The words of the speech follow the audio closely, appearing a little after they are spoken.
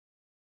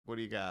What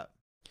do you got?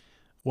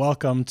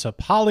 Welcome to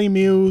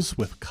Polymuse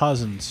with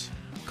cousins,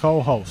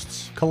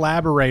 co-hosts,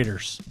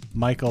 collaborators,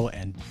 Michael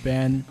and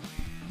Ben.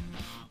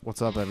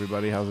 What's up,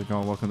 everybody? How's it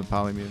going? Welcome to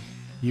Polymuse.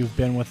 You've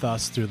been with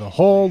us through the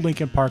whole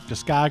Linkin Park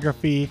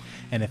discography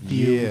and a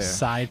few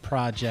side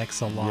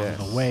projects along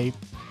the way.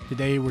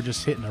 Today we're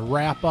just hitting a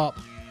wrap up,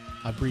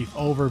 a brief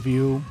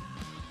overview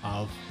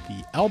of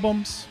the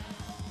albums,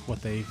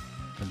 the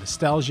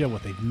nostalgia,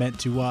 what they've meant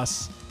to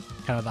us,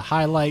 kind of the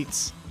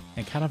highlights,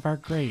 and kind of our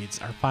grades,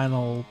 our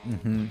final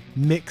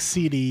mix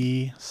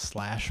CD /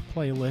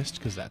 playlist,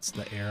 because that's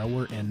the era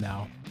we're in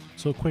now.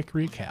 So a quick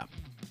recap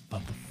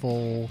of the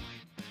full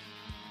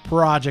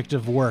project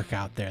of work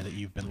out there that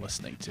you've been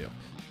listening to.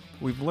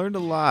 We've learned a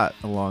lot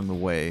along the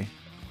way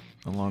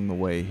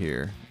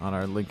here on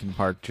our Linkin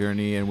Park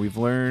journey, and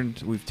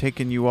we've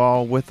taken you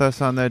all with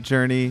us on that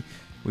journey.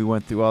 We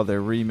went through all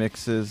their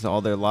remixes, all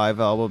their live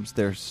albums,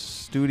 their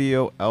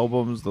studio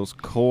albums, those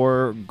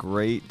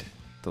great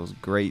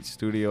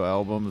studio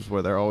albums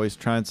where they're always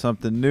trying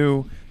something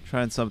new,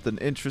 trying something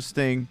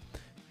interesting.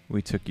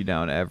 We took you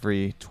down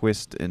every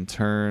twist and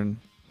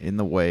turn in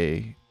the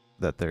way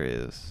that there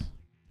is.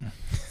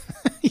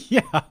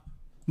 Yeah,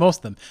 most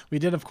of them. We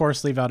did, of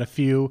course, leave out a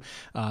few.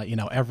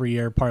 Every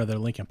year, part of their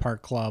Linkin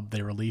Park Club,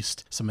 they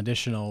released some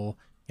additional,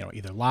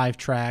 either live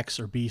tracks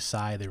or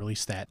B-side. They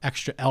released that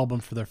extra album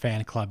for their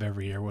fan club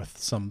every year with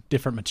some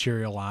different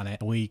material on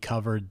it. We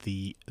covered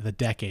the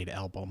Decade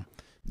album.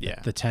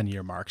 Yeah, the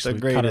 10-year mark. So the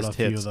we cut greatest a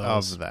few hits of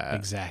those. of that.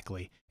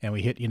 Exactly. And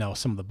we hit,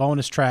 some of the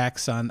bonus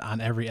tracks on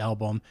every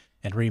album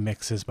and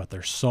remixes, but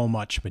there's so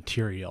much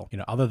material.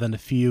 Other than a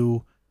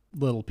few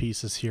little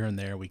pieces here and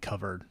there, we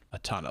covered a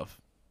ton of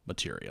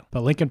material.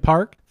 But Linkin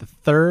Park, the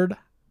third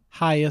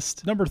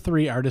highest, number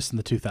 3 artist in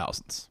the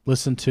 2000s.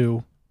 Listened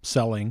to,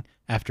 selling,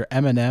 after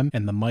Eminem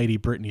and the mighty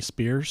Britney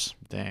Spears.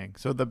 Dang.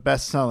 So the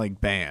best-selling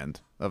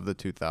band of the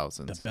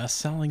 2000s. The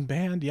best-selling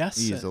band, yes.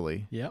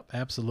 Easily. Yep,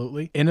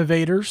 absolutely.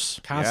 Innovators,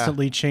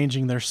 constantly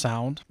changing their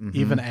sound,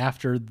 even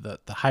after the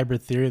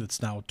Hybrid Theory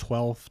that's now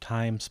 12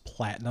 times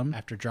platinum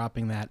after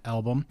dropping that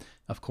album.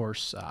 Of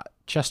course,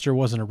 Chester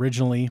wasn't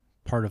originally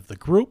part of the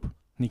group, and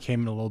he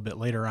came in a little bit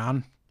later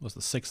on, was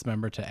the 6th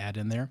member to add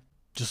in there.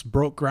 Just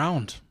broke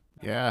ground.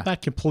 Yeah.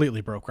 Not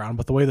completely broke ground,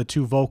 but the way the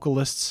two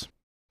vocalists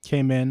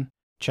came in,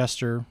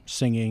 Chester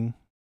singing,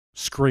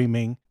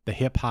 screaming, the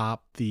hip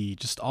hop,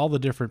 just all the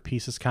different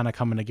pieces kind of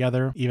coming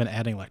together, even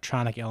adding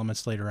electronic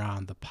elements later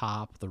on, the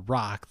pop, the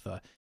rock,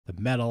 the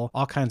metal,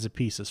 all kinds of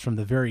pieces from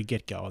the very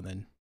get-go.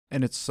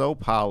 And it's so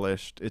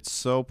polished. It's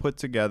so put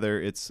together.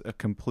 It's a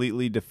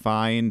completely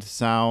defined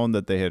sound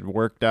that they had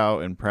worked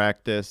out and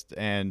practiced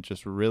and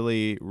just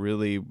really,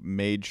 really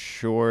made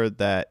sure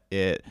that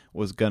it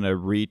was going to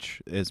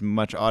reach as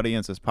much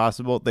audience as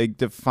possible. They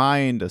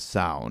defined a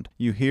sound.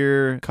 You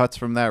hear cuts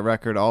from that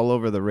record all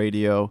over the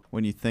radio.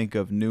 When you think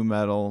of nu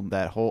metal,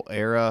 that whole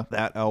era,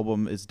 that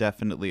album is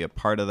definitely a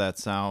part of that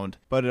sound.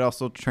 But it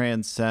also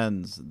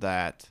transcends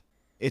that.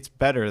 It's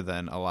better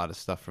than a lot of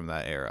stuff from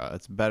that era.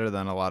 It's better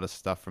than a lot of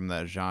stuff from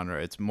that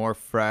genre. It's more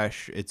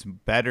fresh. It's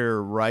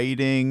better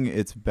writing.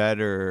 It's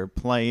better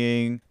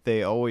playing.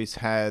 They always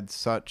had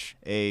such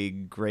a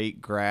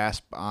great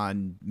grasp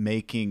on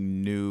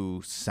making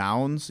new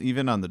sounds,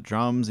 even on the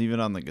drums,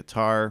 even on the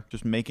guitar,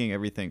 just making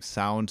everything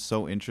sound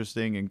so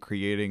interesting and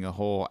creating a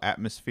whole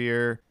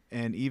atmosphere.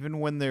 And even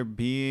when they're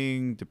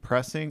being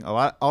depressing,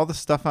 all the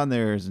stuff on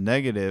there is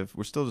negative.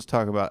 We're still just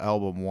talking about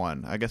album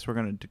 1. I guess we're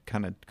going to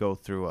kind of go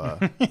through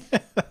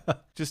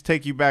just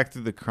take you back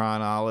through the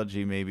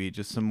chronology, maybe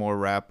just some more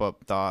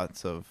wrap-up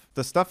thoughts of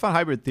the stuff on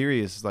Hybrid Theory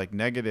is like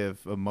negative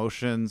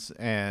emotions,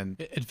 and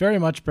it very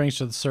much brings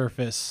to the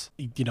surface,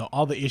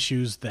 all the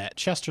issues that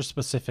Chester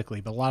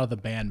specifically, but a lot of the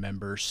band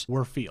members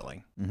were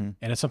feeling. And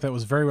it's something that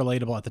was very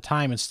relatable at the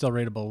time and still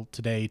relatable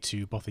today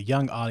to both a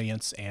young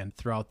audience and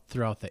throughout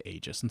the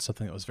ages. And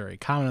something that was very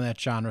common in that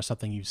genre,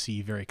 something you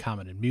see very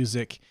common in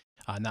music.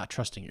 Not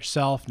trusting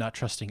yourself, not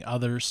trusting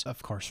others,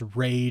 of course,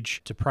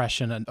 rage,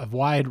 depression, and a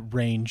wide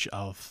range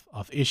of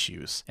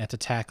issues, and to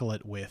tackle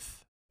it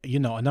with,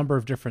 a number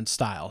of different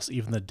styles,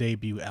 even the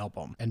debut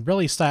album, and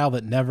really style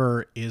that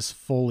never is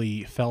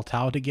fully felt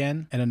out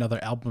again, and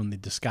another album in the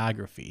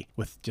discography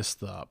with just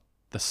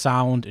the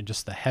sound and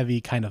just the heavy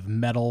kind of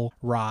metal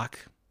rock,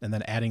 and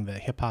then adding the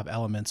hip-hop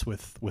elements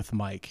with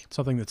Mike.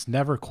 Something that's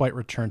never quite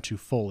returned to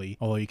fully,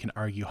 although you can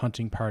argue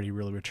Hunting Party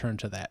really returned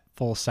to that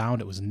full sound.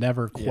 It was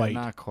never quite...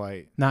 not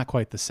quite. Not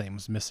quite the same. It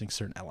was missing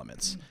certain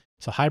elements.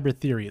 So Hybrid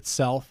Theory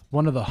itself,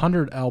 one of the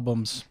 100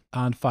 albums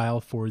on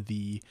file for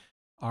the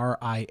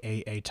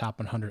RIAA Top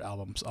 100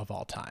 Albums of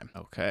All Time.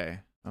 Okay.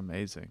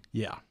 Amazing.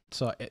 Yeah.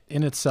 So it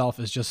in itself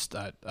is just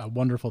a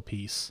wonderful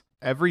piece.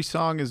 Every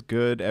song is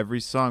good.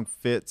 Every song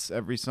fits.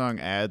 Every song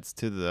adds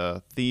to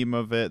the theme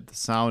of it, the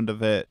sound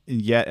of it.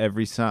 And yet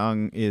every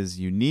song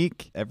is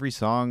unique. Every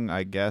song,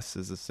 I guess,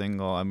 is a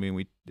single. I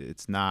mean,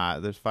 it's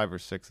not. There's 5 or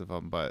 6 of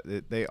them, but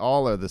they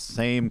all are the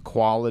same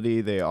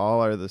quality. They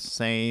all are the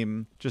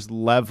same just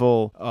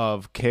level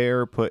of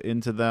care put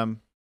into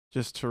them.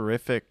 Just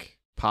terrific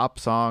pop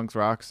songs,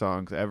 rock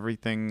songs,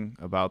 everything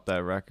about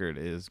that record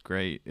is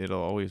great.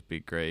 It'll always be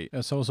great.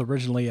 So it was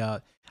originally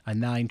a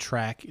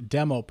 9-track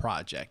demo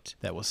project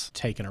that was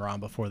taken around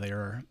before they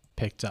were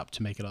picked up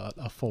to make it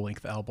a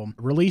full-length album.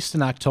 Released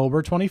in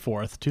October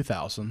 24th,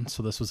 2000.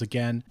 So this was,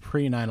 again,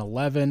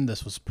 pre-9/11.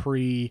 This was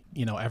pre,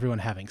 everyone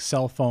having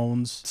cell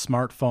phones,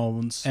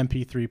 smartphones,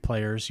 MP3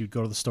 players. You'd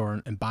go to the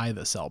store and buy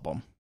this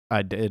album.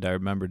 I did. I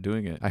remember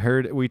doing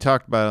it. We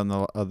talked about it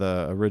on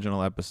the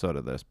original episode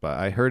of this, but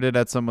I heard it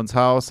at someone's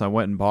house. I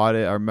went and bought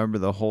it. I remember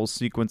the whole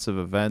sequence of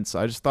events.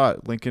 I just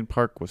thought Linkin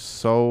Park was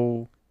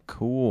so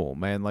cool,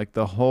 man. Like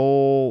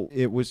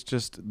it was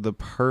just the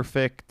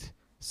perfect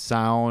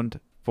sound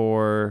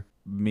for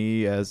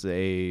me as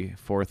a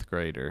fourth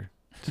grader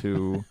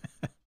to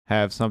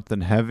have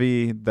something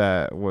heavy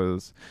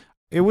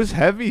it was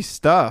heavy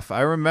stuff.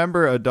 I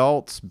remember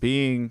adults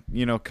being,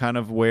 kind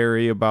of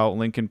wary about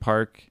Linkin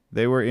Park.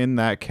 They were in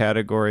that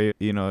category.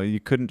 You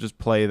couldn't just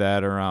play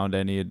that around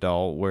any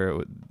adult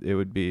where it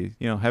would be,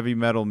 heavy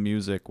metal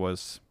music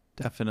was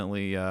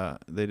definitely,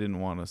 they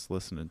didn't want us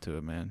listening to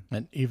it, man.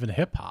 And even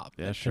hip hop.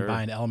 Yeah, sure.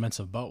 Combined elements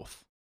of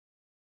both.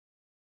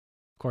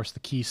 Of course,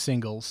 the key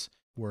singles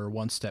were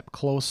One Step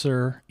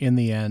Closer, In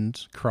the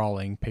End,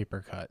 Crawling,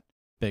 Paper Cut.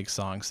 Big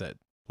songs that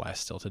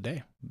last still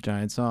today.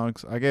 Giant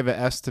songs. I gave an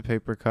S to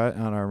Paper Cut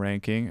on our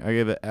ranking. I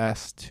gave an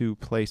S to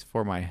Place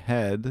for My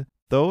Head.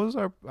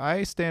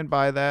 I stand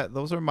by that.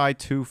 Those are my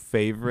two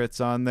favorites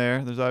on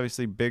there. There's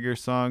obviously bigger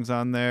songs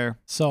on there.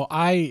 So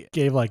I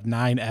gave like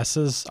 9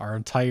 S's our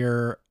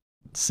entire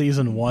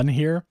season 1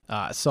 here.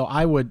 So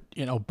I would,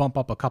 bump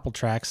up a couple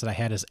tracks that I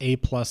had as A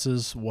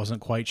pluses. Wasn't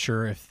quite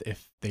sure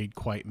if they'd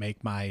quite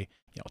make my,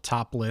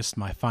 top list,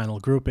 my final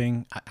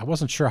grouping. I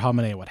wasn't sure how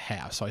many I would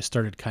have. So I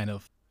started kind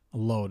of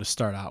low to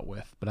start out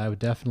with, but I would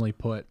definitely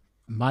put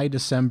My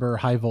December,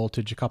 High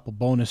Voltage, a couple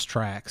bonus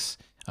tracks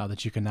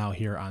that you can now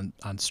hear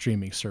on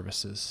streaming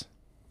services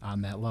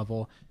on that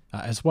level,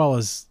 as well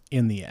as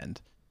In the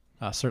End.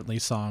 Certainly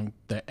a song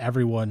that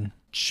everyone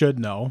should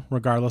know,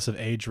 regardless of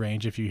age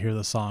range. If you hear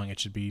the song, it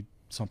should be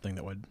something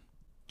that would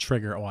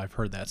trigger, I've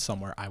heard that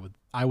somewhere. I would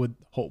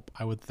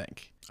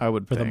think. For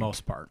the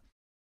most part.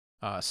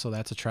 So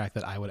that's a track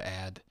that I would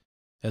add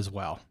as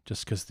well,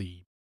 just because the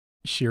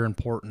sheer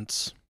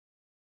importance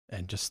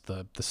and just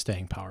the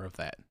staying power of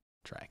that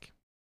track.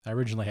 I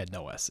originally had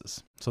no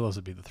S's, so those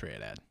would be the 3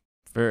 I'd add.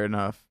 Fair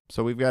enough.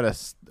 So we've got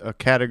a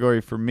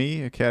category for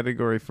me, a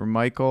category for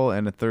Michael,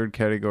 and a third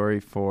category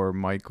for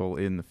Michael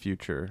in the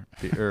future,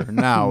 or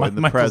now in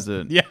the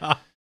present. Yeah,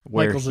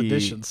 Michael's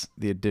additions.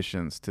 The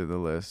additions to the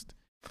list.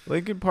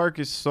 Linkin Park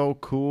is so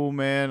cool,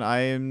 man. I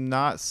am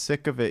not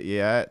sick of it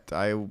yet.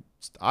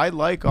 I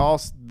like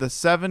all the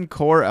 7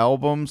 core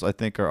albums. I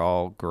think are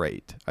all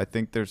great. I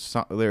think there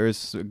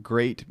is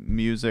great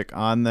music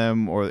on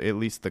them, or at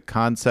least the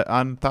concept.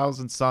 On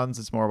Thousand Suns,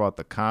 it's more about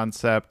the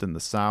concept and the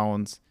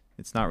sounds.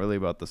 It's not really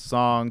about the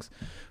songs,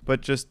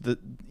 but just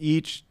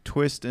each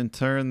twist and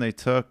turn they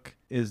took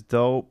is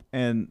dope,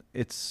 and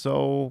it's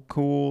so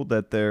cool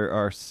that there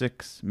are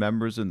 6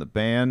 members in the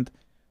band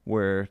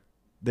where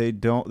they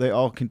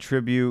all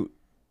contribute,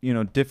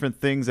 different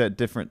things at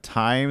different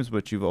times,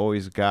 but you've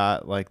always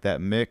got like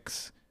that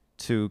mix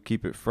to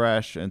keep it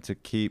fresh and to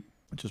keep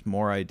just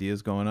more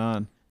ideas going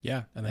on.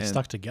 Yeah, and they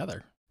stuck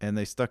together. And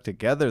they stuck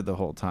together the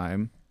whole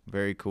time.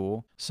 Very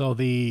cool. So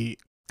the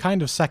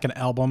kind of second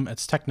album,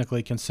 it's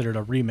technically considered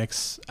a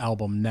remix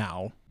album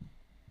now.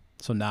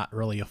 So not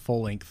really a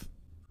full-length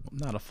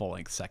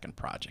second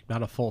project.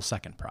 Not a full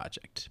second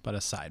project, but a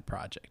side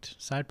project.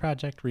 Side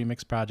project,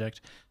 remix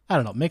project. I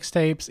don't know,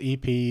 mixtapes,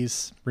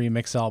 EPs,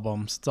 remix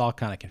albums. It's all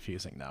kind of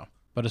confusing now.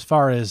 But as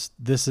far as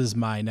this is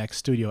my next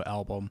studio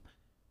album,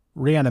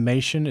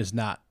 Reanimation is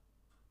not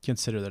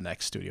considered their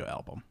next studio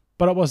album.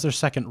 But it was their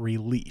second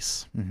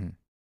release. Mm-hmm.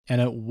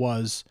 And it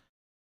was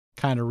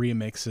kind of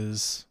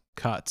remixes,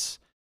 cuts.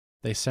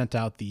 They sent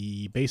out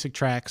the basic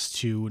tracks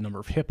to a number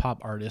of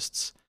hip-hop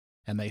artists,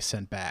 and they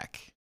sent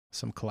back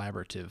some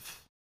collaborative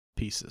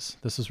pieces.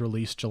 This was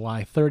released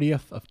July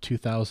 30th of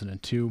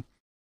 2002.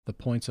 The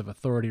Points of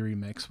Authority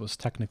remix was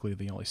technically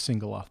the only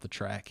single off the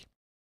track.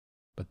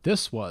 But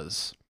this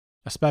was,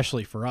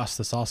 especially for us,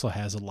 this also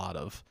has a lot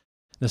of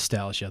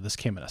nostalgia. This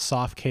came in a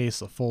soft case,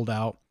 a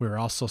fold-out. We were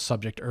also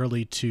subject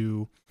early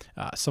to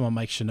some of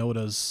Mike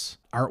Shinoda's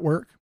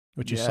artwork,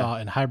 which you saw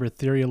in Hybrid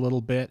Theory a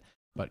little bit.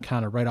 But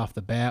kind of right off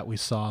the bat, we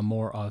saw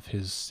more of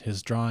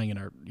his drawing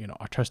and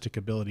artistic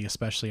ability,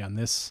 especially on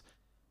this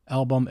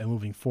album, and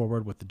moving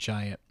forward with the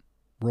giant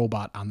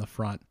robot on the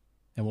front.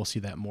 And we'll see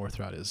that more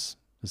throughout his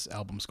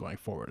albums going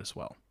forward as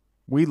well.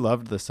 We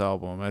loved this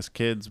album as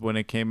kids when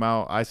it came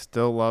out. I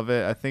still love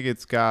it. I think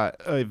it's got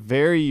a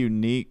very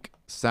unique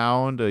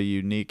sound, a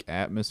unique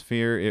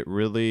atmosphere. It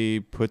really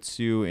puts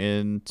you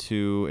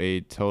into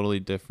a totally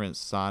different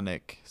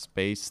sonic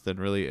space than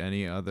really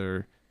any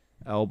other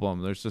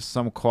album. There's just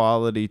some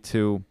quality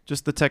to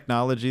just the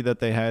technology that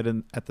they had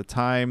at the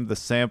time, the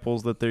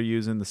samples that they're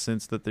using, the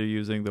synths that they're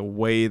using, the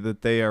way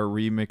that they are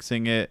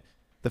remixing it.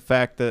 the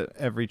fact that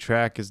every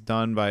track is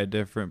done by a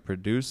different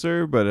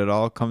producer, but it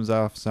all comes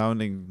off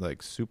sounding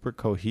like super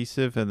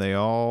cohesive, and they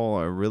all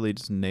are really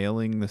just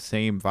nailing the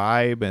same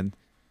vibe, and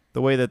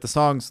the way that the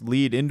songs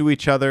lead into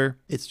each other.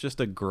 It's just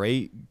a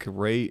great,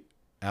 great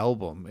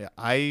album.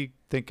 I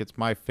think it's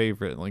my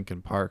favorite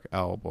Linkin Park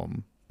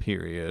album,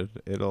 period.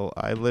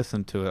 I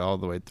listen to it all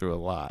the way through a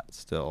lot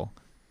still.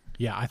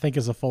 Yeah, I think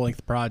as a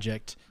full-length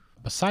project,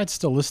 besides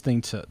still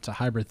listening to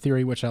Hybrid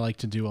Theory, which I like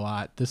to do a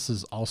lot, this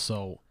is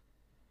also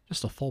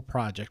just a full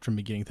project from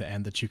beginning to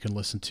end that you can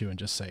listen to and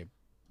just say,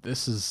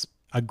 this is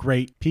a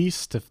great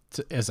piece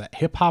as a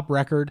hip-hop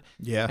record,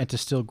 and to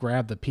still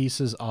grab the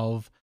pieces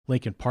of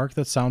Linkin Park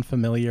that sound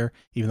familiar,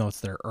 even though it's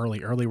their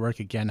early work,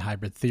 again,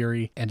 Hybrid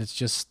Theory, and it's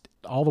just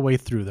all the way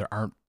through. There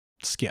aren't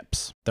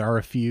skips. There are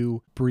a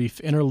few brief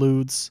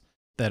interludes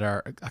that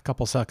are a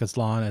couple seconds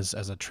long as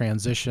a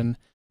transition,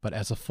 but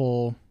as a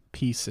full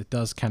piece, it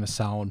does kind of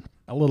sound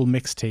a little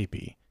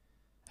mixtapey.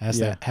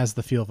 That has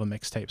the feel of a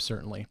mixtape,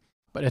 certainly.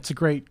 But it's a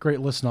great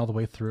listen all the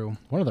way through.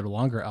 One of their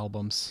longer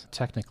albums,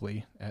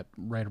 technically, at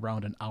right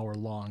around an hour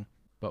long,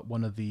 but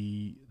one of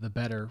the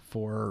better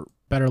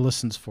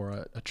listens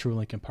for a true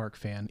Linkin Park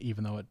fan,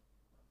 even though it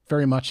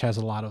very much has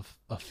a lot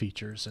of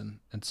features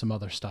and some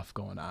other stuff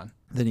going on.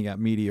 Then you got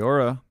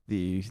Meteora,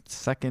 the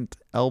second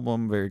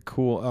album, very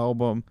cool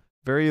album.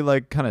 Very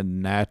like kind of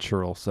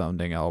natural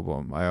sounding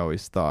album, I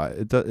always thought.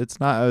 It's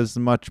not as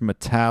much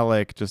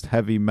metallic, just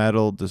heavy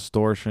metal,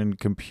 distortion,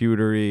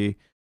 computery.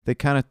 They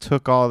kind of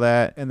took all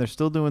that, and they're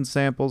still doing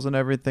samples and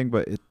everything,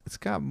 but it's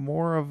got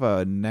more of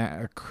a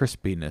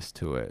crispiness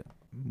to it.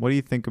 What do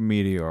you think of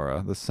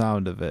Meteora, the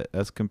sound of it,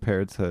 as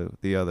compared to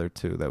the other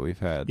two that we've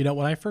had? You know,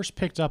 when I first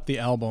picked up the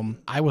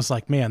album, I was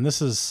like, man,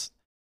 this is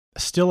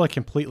still a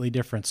completely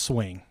different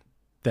swing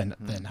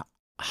than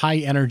high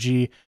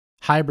energy,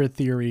 Hybrid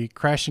Theory,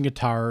 crashing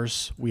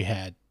guitars. We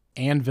had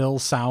anvil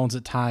sounds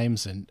at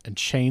times and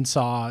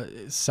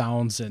chainsaw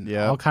sounds and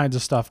all kinds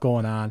of stuff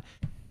going on.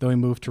 Then we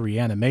moved to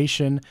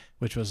Reanimation,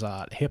 which was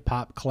a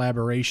hip-hop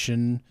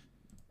collaboration,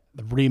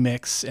 the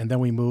remix, and then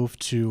we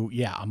moved to,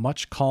 a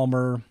much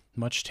calmer,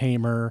 much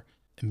tamer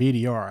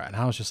Meteora. And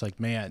I was just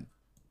like, man,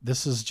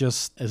 is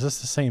this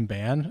the same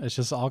band? It's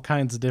just all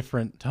kinds of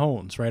different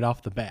tones right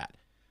off the bat,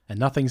 and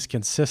nothing's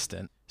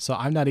consistent. So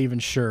I'm not even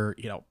sure,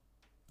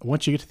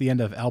 once you get to the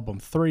end of album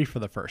 3 for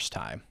the first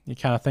time, you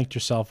kind of think to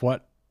yourself,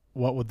 what's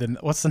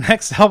the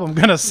next album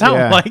going to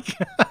sound like?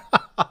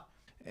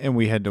 And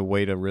we had to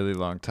wait a really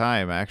long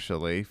time,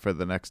 actually, for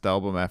the next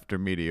album after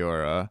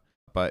Meteora.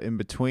 But in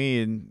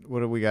between,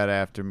 what do we got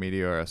after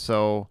Meteora?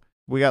 So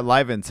we got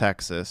Live in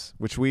Texas,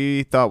 which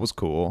we thought was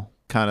cool.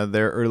 Kind of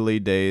their early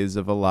days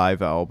of a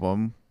live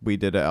album. We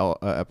did an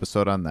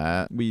episode on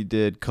that. We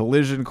did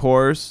Collision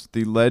Course,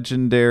 the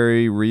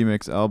legendary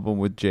remix album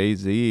with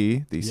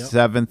Jay-Z, the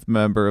 7th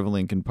member of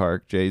Linkin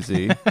Park,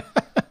 Jay-Z.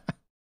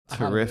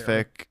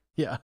 Terrific.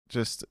 Yeah.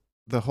 Just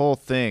the whole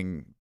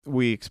thing.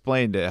 We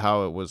explained it,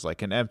 how it was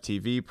like an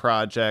MTV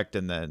project,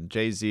 and then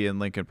Jay-Z and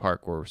Linkin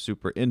Park were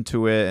super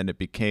into it, and it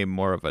became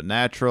more of a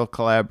natural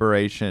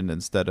collaboration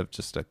instead of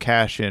just a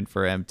cash-in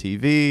for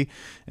MTV,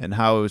 and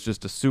how it was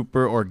just a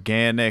super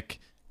organic,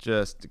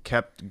 just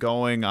kept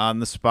going on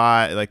the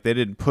spot. Like, they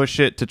didn't push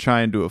it to try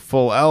and do a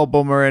full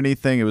album or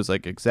anything. It was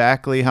like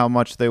exactly how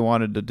much they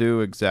wanted to do,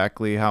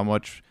 exactly how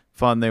much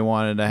fun they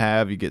wanted to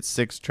have. You get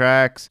 6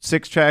 tracks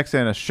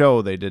and a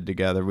show they did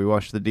together. We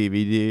watched the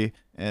DVD,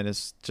 and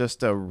it's just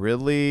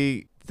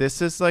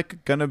this is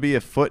like gonna be a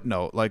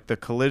footnote, like the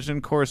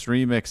Collision Course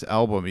remix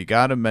album. You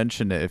gotta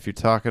mention it if you're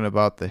talking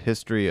about the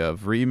history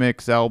of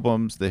remix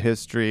albums, the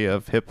history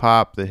of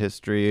hip-hop, the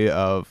history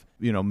of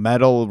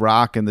metal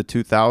rock in the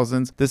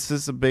 2000s. This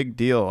is a big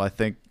deal. I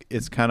think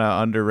it's kind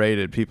of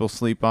underrated. People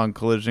sleep on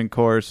Collision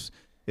Course.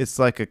 It's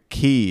like a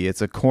key.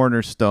 It's a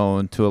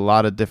cornerstone to a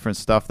lot of different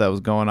stuff that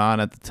was going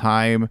on at the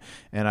time.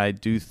 And I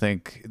do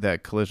think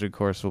that Collision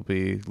Course will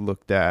be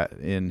looked at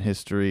in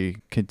history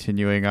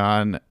continuing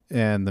on.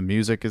 And the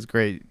music is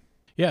great.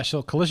 Yeah,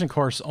 so Collision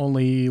Course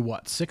only,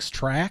 6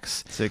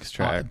 tracks? 6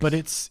 tracks. But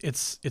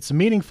it's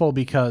meaningful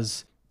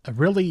because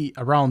really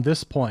around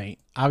this point,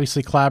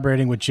 obviously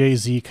collaborating with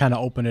Jay-Z kind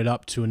of opened it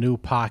up to a new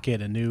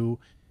pocket, a new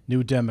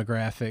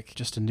demographic,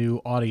 just a new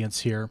audience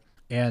here.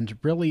 And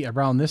really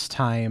around this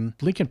time,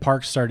 Linkin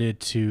Park started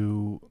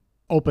to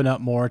open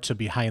up more to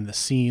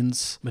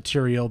behind-the-scenes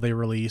material they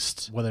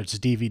released, whether it's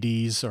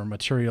DVDs or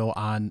material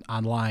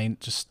online,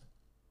 just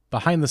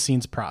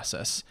behind-the-scenes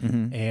process.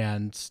 Mm-hmm.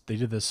 And they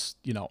did this,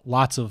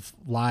 lots of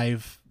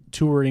live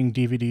touring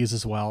DVDs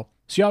as well.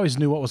 So you always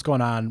knew what was going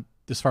on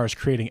as far as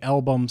creating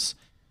albums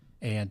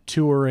and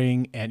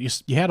touring, and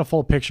you had a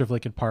full picture of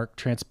Linkin Park,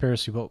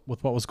 transparency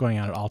with what was going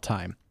on at all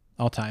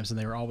times, and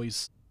they were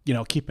always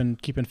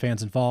keeping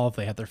fans involved.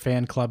 They had their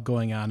fan club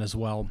going on as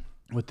well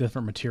with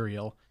different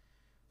material.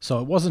 So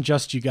it wasn't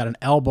just you got an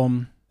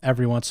album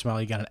every once in a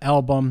while. You got an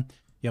album.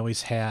 You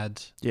always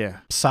had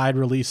side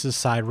releases,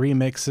 side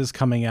remixes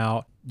coming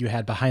out. You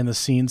had behind the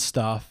scenes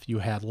stuff. You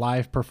had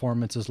live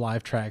performances,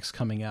 live tracks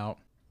coming out.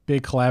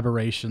 big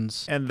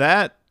collaborations. And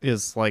that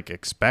is like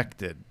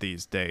expected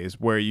these days,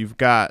 where you've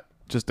got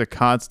just a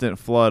constant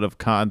flood of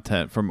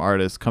content from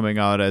artists coming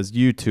out as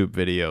YouTube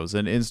videos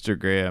and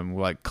Instagram,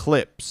 like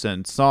clips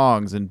and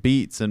songs and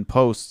beats and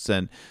posts.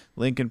 And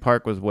Linkin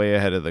Park was way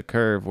ahead of the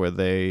curve, where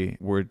they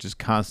were just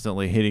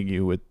constantly hitting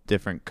you with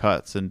different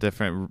cuts and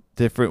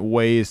different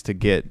ways to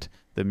get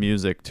the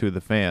music to the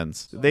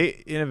fans. They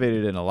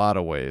innovated in a lot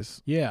of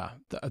ways. Yeah,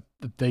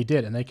 they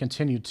did, and they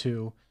continued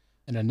to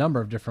in a number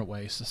of different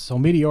ways. So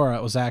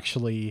Meteora was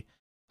actually,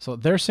 so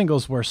their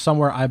singles were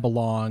Somewhere I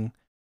Belong,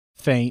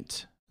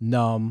 Faint,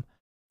 Numb,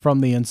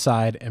 From the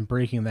Inside, and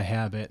Breaking the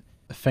Habit.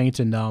 Faint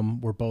and Numb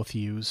were both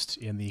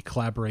used in the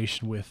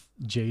collaboration with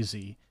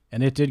Jay-Z,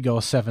 and it did go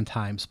 7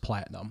 times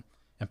platinum.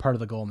 And part of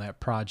the goal in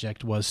that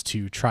project was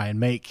to try and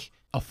make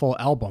a full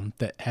album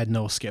that had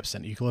no skips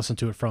in it. You could listen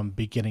to it from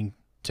beginning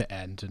to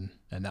end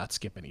and not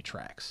skip any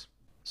tracks.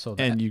 So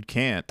that, and you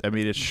can't. I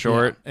mean, it's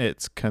short,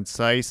 it's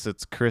concise,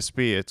 it's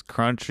crispy, it's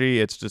crunchy,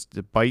 it's just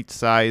a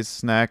bite-sized,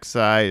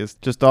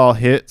 snack-sized, just all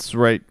hits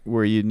right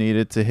where you need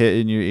it to hit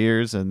in your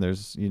ears, and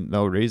there's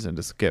no reason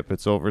to skip.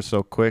 It's over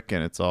so quick,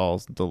 and it's all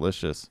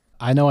delicious.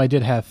 I know I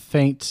did have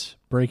Faint,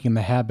 Breaking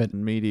the Habit.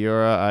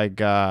 Meteora, I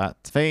got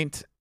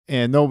Faint,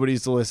 and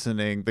Nobody's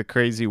Listening, the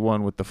crazy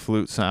one with the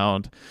flute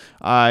sound.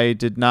 I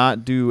did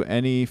not do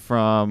any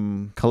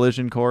from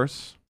Collision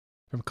Course.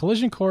 From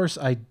Collision Course,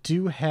 I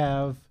do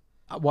have...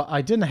 Well,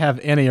 I didn't have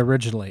any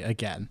originally,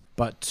 again,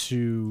 but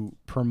to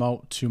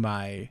promote to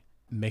my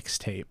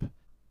mixtape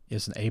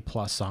is an A+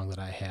 song that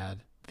I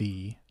had.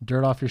 The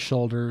Dirt Off Your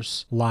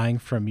Shoulders, Lying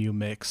From You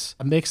mix.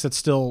 A mix that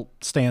still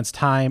stands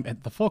time.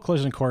 And the full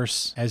Collision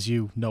Course, as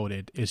you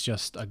noted, is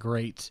just a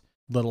great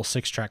little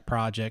 6-track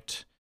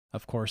project.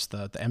 Of course,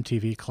 the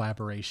MTV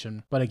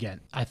collaboration. But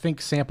again, I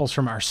think samples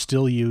from are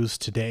still used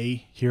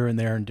today, here and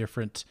there in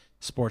different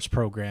sports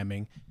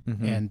programming.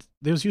 Mm-hmm. And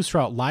it was used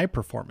throughout live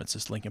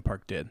performances Linkin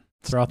Park did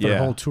throughout their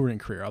whole touring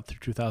career up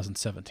through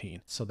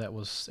 2017. So that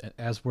was,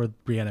 as were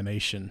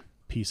Reanimation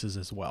pieces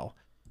as well.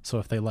 So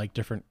if they like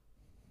different,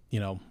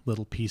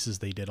 little pieces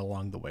they did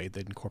along the way,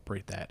 they'd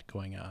incorporate that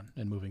going on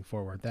and moving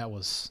forward. That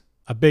was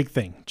a big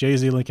thing.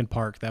 Jay-Z, Linkin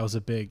Park, that was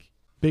a big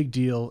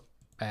deal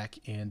back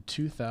in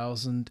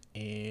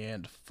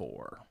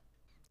 2004.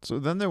 So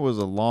then there was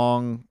a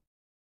long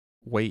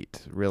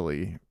wait,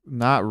 really.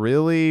 Not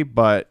really,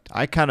 but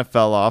I kind of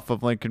fell off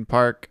of Linkin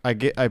Park. I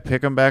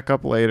pick them back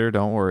up later,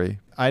 don't worry.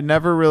 I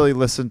never really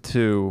listened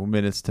to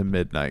Minutes to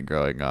Midnight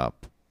growing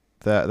up.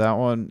 That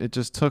one, it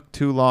just took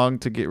too long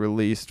to get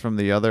released from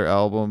the other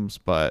albums,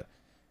 but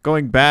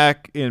going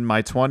back in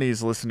my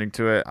 20s listening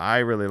to it, I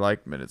really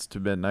liked Minutes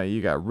to Midnight.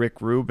 You got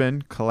Rick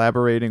Rubin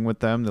collaborating with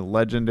them, the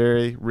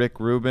legendary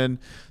Rick Rubin.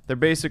 They're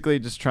basically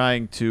just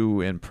trying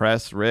to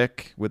impress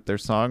Rick with their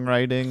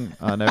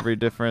songwriting on every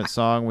different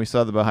song. We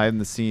saw the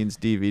behind-the-scenes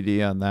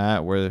DVD on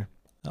that where...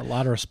 A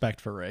lot of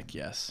respect for Rick,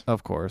 yes.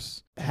 Of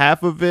course.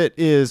 Half of it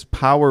is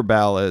power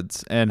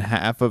ballads, and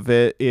half of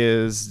it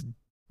is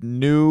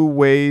new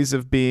ways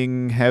of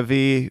being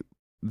heavy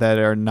that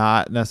are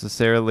not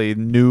necessarily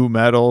new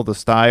metal, the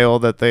style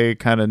that they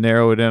kind of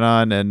narrowed in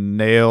on and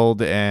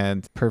nailed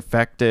and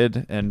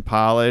perfected and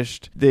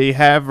polished. They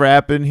have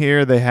rap in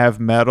here, they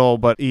have metal,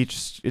 but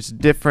it's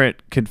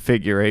different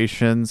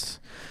configurations.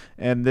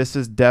 And this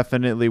is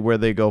definitely where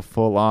they go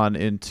full on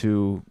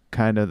into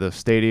kind of the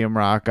stadium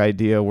rock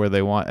idea, where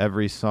they want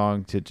every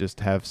song to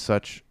just have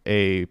such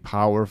a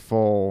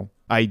powerful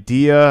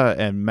idea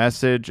and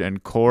message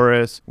and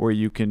chorus where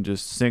you can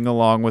just sing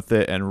along with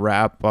it and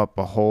wrap up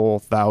a whole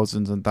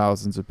thousands and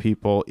thousands of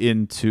people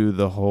into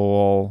the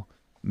whole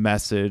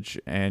message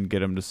and get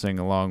them to sing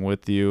along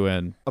with you.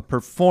 And a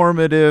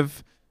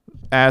performative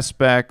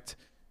aspect,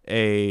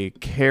 a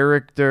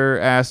character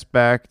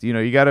aspect,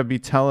 you got to be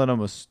telling them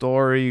a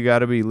story, you got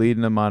to be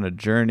leading them on a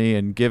journey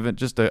and giving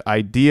just an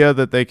idea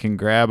that they can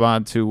grab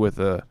onto with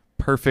a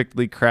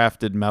perfectly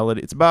crafted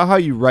melody. It's about how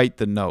you write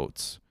the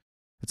notes.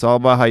 It's all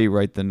about how you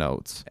write the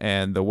notes,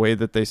 and the way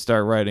that they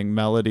start writing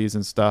melodies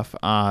and stuff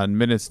on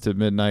Minutes to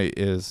Midnight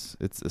it's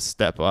a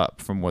step up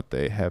from what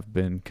they have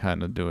been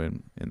kind of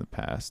doing in the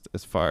past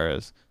as far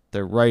as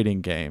their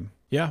writing game.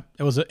 Yeah,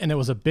 it was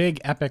a big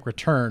epic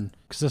return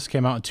because this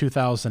came out in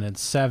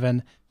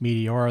 2007.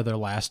 Meteora, their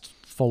last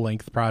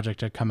full-length project,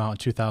 had come out in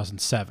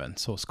 2007,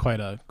 so it's quite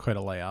a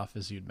layoff,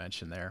 as you'd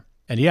mentioned there.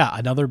 And yeah,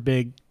 another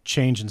big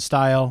change in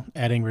style,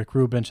 adding Rick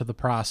Rubin to the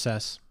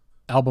process.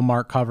 Album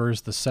art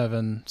covers the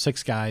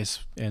six guys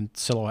in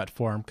silhouette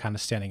form, kind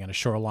of standing on a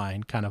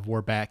shoreline, kind of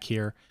we're back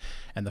here.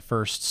 And the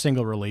first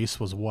single release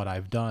was What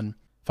I've Done,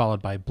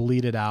 followed by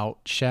Bleed It Out,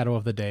 Shadow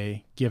of the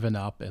Day, Given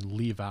Up, and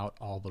Leave Out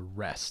All the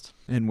Rest.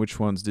 And which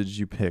ones did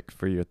you pick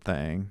for your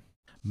thing?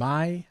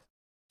 My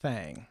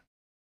thing.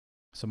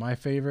 So my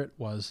favorite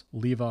was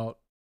Leave Out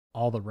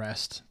All the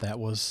Rest. That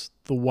was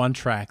the one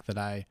track that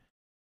I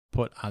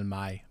put on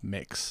my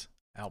mix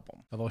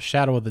album. Although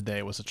Shadow of the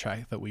Day was a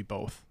track that we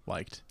both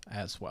liked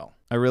as well.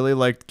 I really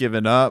liked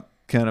Given Up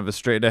kind of a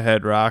straight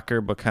ahead rocker,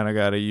 but kind of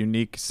got a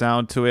unique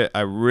sound to it.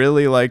 I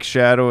really like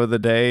Shadow of the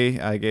Day.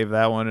 I gave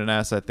that one an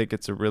S. I think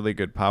it's a really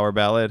good power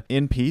ballad.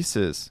 In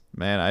Pieces,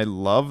 man, I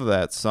love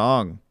that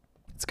song.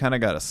 It's kind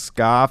of got a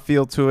ska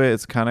feel to it.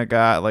 It's kind of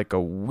got like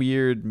a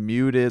weird,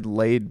 muted,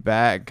 laid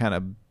back, kind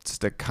of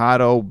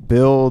staccato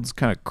builds,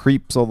 kind of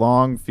creeps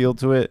along feel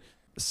to it.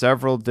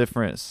 Several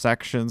different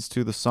sections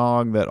to the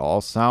song that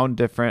all sound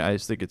different. I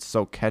just think it's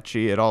so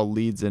catchy. It all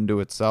leads into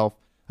itself.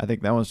 I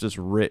think that one's just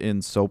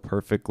written so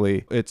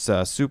perfectly. It's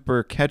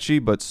super catchy,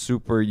 but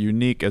super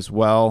unique as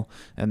well,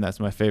 and that's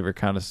my favorite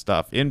kind of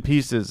stuff. In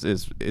Pieces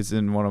is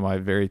in one of my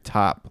very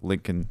top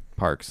Linkin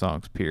Park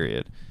songs,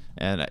 period.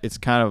 And it's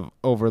kind of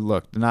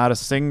overlooked. Not a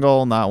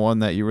single, not one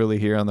that you really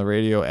hear on the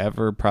radio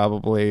ever,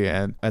 probably,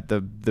 and at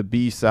the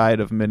B side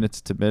of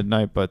Minutes to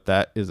Midnight, but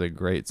that is a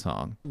great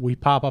song. We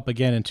pop up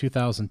again in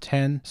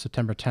 2010,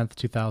 September 10th,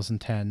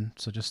 2010,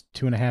 so just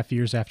 2.5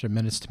 years after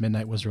Minutes to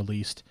Midnight was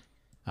released.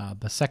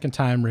 The second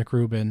time Rick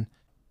Rubin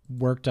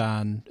worked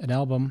on an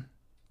album,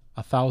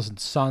 1,000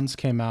 Suns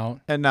came out.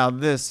 And now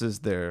this is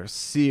their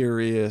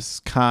serious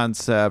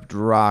concept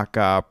rock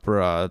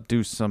opera.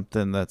 Do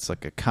something that's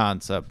like a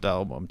concept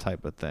album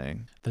type of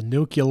thing. The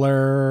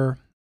nuclear,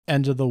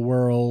 end of the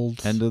world.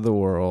 Kind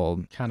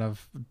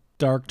of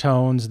dark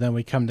tones. And then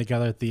we come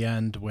together at the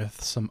end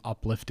with some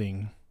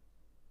uplifting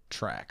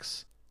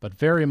tracks. But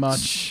very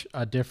much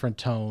a different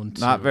tone.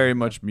 Not very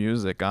much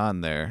music on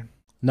there.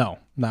 No,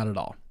 not at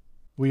all.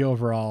 We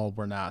overall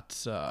were not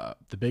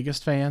the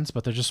biggest fans,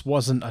 but there just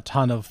wasn't a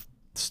ton of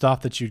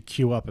stuff that you'd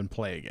queue up and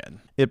play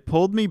again. It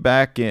pulled me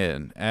back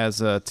in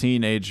as a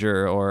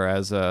teenager or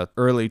as a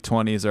early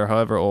 20s or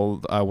however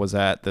old I was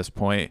at this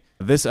point.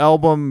 This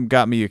album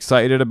got me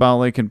excited about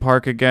Linkin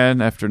Park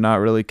again after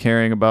not really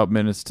caring about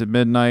Minutes to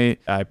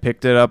Midnight. I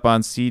picked it up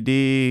on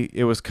CD.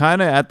 It was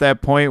kind of at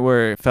that point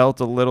where it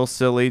felt a little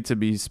silly to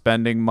be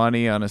spending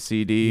money on a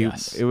CD.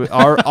 Yes. It was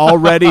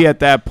already at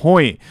that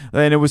point.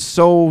 And it was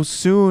so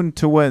soon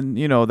to when,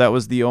 that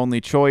was the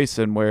only choice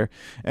and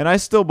I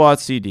still bought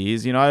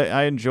CDs.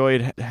 I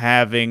enjoyed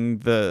having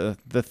the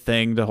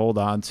thing to hold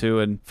on to.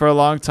 And for a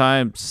long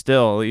time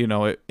still,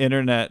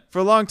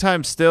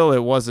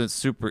 it wasn't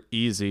super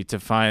easy to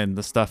find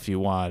the stuff you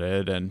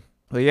wanted.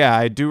 But yeah,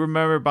 I do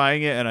remember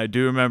buying it, and I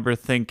do remember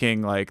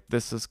thinking, like,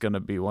 this is going to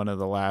be one of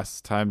the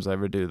last times I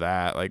ever do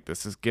that. Like,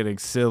 this is getting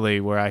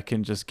silly where I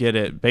can just get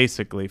it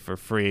basically for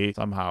free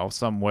somehow,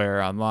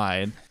 somewhere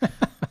online.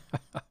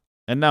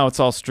 And now it's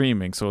all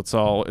streaming, so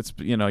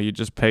you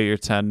just pay your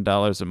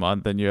 $10 a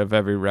month, and you have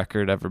every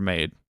record ever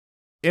made.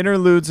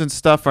 Interludes and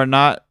stuff are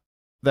not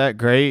that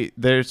great.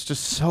 There's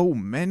just so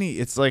many.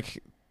 It's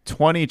like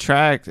 20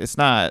 tracks.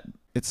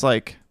 It's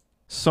like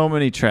so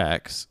many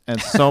tracks, and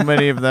so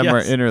many of them yes.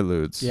 are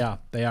interludes. Yeah,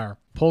 they are.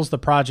 Pulls the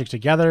project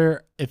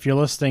together if you're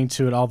listening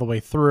to it all the way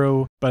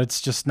through, but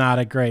it's just not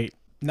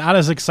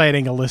as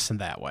exciting a listen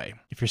that way.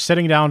 If you're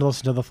sitting down to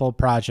listen to the full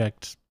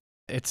project,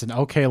 it's an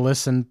okay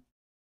listen,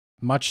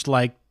 much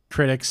like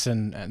critics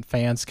and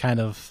fans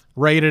kind of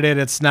rated it.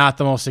 It's not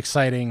the most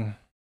exciting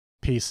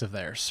piece of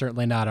theirs.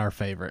 Certainly not our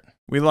favorite.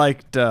 We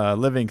liked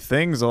Living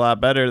Things a lot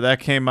better. That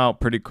came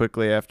out pretty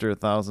quickly after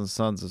 1,000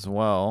 Suns as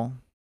well.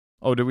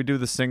 Oh, did we do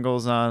the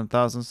singles on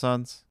 1,000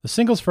 Suns? The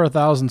singles for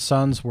 1,000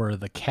 Suns were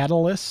The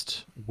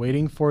Catalyst,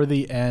 Waiting for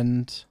the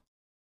End,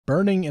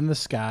 Burning in the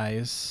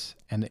Skies,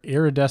 and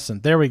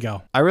Iridescent. There we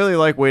go. I really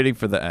like Waiting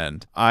for the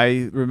End.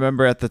 I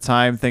remember at the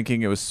time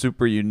thinking it was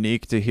super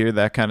unique to hear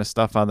that kind of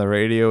stuff on the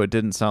radio. It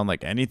didn't sound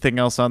like anything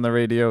else on the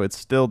radio. It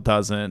still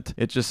doesn't.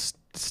 It just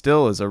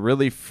still is a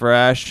really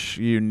fresh,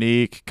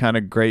 unique, kind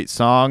of great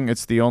song.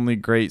 It's the only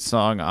great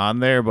song on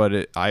there,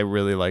 but I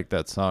really like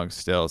that song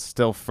still. It's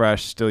still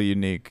fresh, still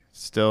unique.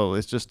 Still,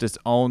 it's just its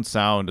own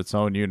sound, its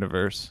own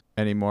universe.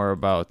 Any more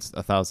about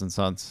 1,000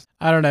 Suns?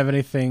 I don't have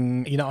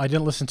anything. I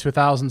didn't listen to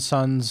 1,000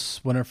 Suns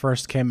when it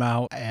first came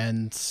out,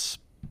 and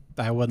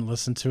I wouldn't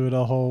listen to it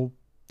a whole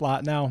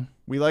lot now.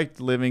 We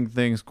liked Living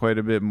Things quite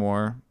a bit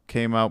more.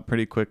 Came out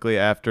pretty quickly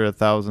after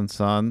 1,000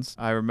 Suns.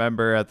 I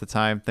remember at the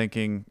time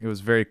thinking it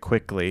was very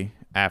quickly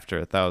after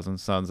 1,000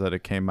 Suns that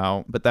it came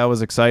out. But that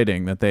was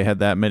exciting that they had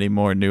that many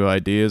more new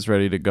ideas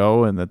ready to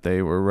go and that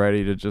they were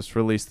ready to just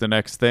release the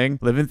next thing.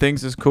 Living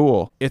Things is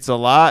cool. It's a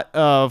lot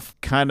of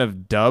kind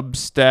of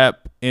dubstep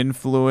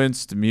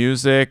influenced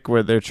music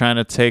where they're trying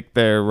to take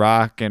their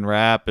rock and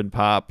rap and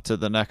pop to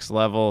the next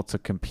level to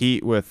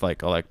compete with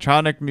like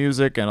electronic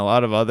music and a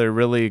lot of other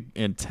really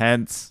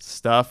intense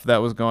stuff that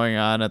was going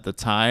on at the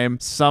time.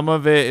 Some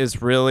of it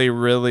is really,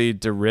 really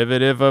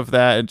derivative of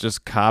that and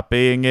just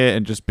copying it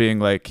and just being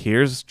like,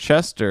 here's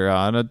Chester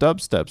on a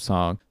dubstep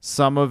song.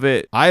 Some of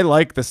it, I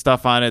like the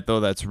stuff on it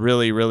though that's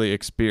really, really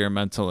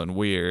experimental and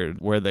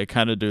weird, where they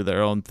kind of do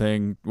their own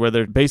thing, where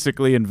they're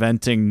basically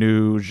inventing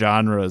new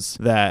genres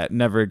that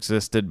never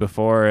existed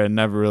before and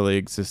never really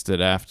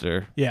existed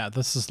after. Yeah,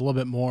 this is a little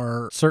bit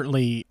more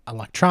certainly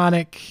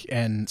electronic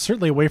and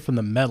certainly away from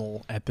the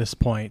metal at this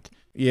point.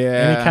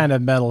 Yeah. Any kind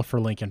of metal for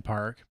Linkin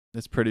Park.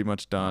 It's pretty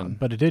much done.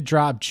 But it did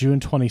drop June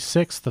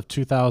 26th of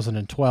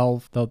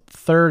 2012, the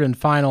third and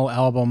final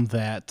album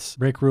that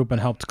Rick Rubin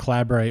helped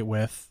collaborate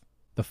with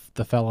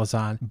the fellas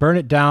on. Burn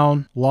It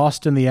Down,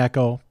 Lost in the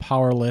Echo,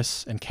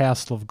 Powerless, and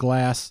Castle of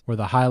Glass were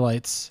the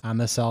highlights on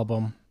this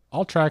album.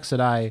 All tracks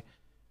that I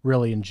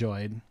really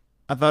enjoyed.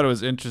 I thought it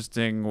was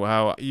interesting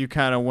how you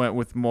kind of went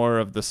with more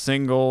of the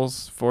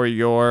singles for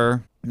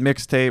your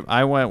mixtape.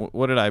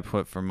 What did I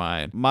put for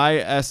mine? My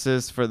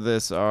S's for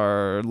this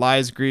are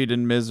Lies, Greed,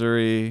 and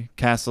Misery,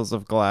 Castles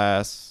of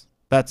Glass.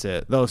 That's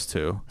it. Those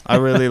two. I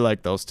really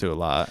like those two a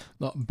lot.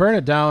 Well, Burn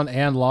It Down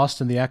and Lost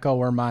in the Echo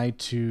were my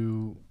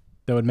two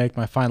that would make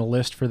my final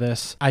list for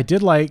this. I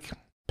did like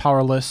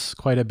Powerless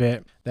quite a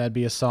bit. That'd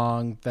be a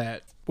song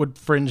that would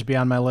fringe be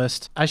on my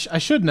list. I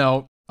should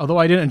note, although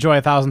I didn't enjoy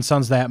 1,000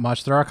 Suns that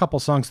much, there are a couple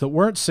songs that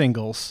weren't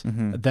singles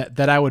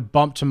that I would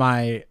bump to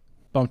my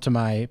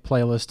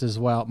playlist as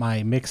well,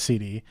 my mix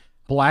CD.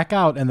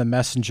 Blackout and The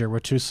Messenger were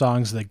two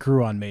songs that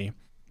grew on me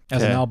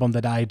as an album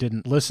that I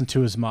didn't listen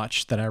to as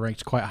much, that I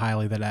ranked quite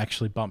highly, that I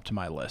actually bumped to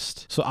my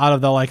list. So out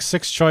of the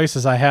 6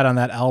 choices I had on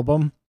that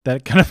album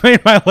that kind of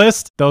made my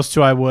list, those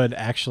two I would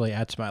actually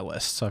add to my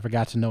list. So I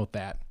forgot to note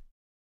that.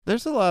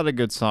 There's a lot of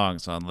good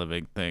songs on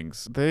Living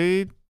Things.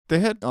 They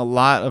had a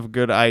lot of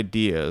good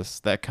ideas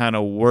that kind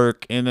of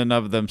work in and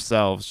of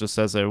themselves just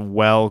as a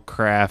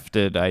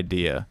well-crafted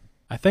idea.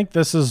 I think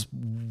this is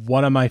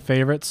one of my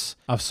favorites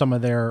of some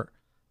of their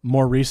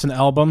more recent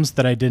albums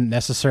that I didn't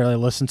necessarily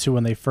listen to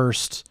when they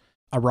first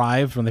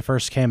arrived, when they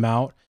first came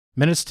out.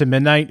 Minutes to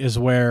Midnight is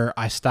where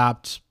I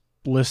stopped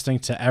listening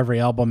to every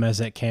album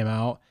as it came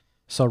out.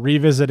 So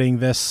revisiting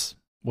this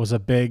was a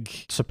big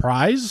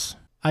surprise,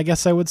 I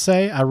guess I would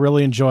say. I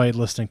really enjoyed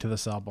listening to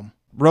this album.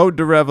 Road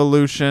to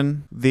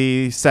Revolution,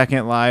 the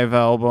second live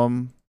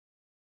album.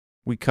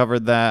 We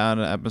covered that on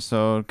an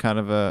episode, kind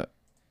of a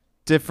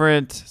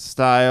different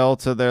style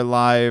to their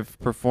live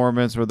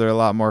performance where they're a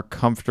lot more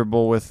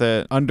comfortable with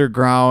it.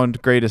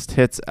 Underground Greatest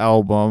Hits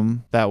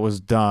album that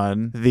was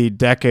done. The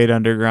Decade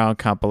Underground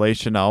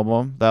compilation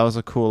album. That was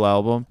a cool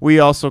album. We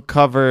also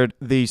covered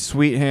the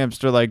Sweet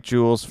Hamster Like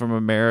Jewels from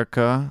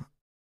America.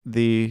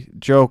 The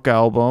Joke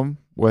album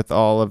with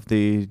all of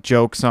the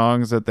joke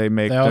songs that they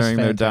make during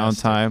their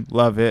downtime.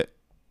 Love it.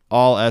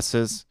 All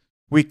S's.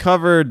 We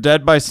covered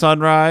Dead by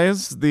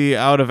Sunrise, the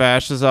Out of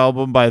Ashes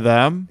album by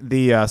them,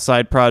 the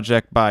side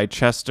project by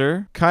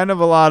Chester. Kind of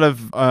a lot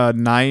of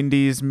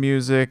 90s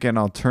music and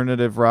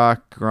alternative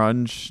rock,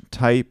 grunge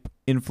type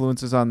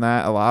influences on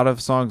that. A lot of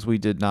songs we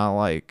did not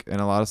like, and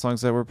a lot of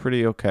songs that were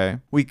pretty okay.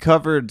 We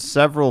covered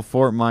several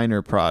Fort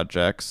Minor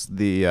projects,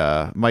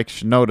 the Mike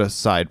Shinoda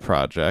side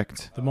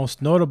project. The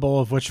most notable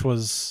of which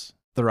was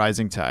The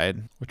Rising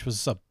Tide, which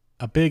was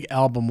a big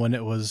album when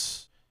it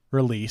was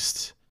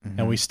released.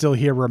 And we still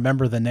hear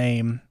Remember the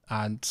Name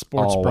on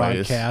sports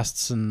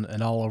broadcasts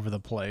and all over the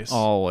place.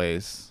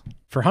 Always.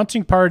 For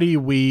Hunting Party,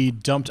 we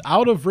dumped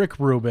out of Rick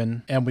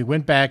Rubin and we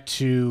went back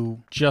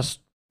to just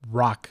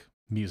rock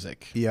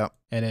music. Yep.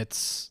 And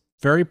it's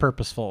very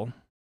purposeful.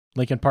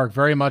 Linkin Park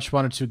very much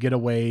wanted to get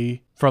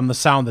away from the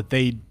sound that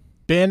they'd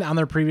been on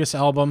their previous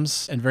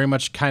albums and very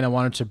much kind of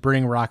wanted to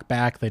bring rock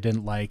back. They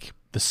didn't like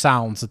the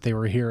sounds that they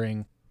were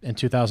hearing in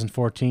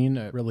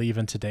 2014, really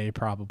even today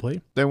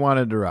probably. They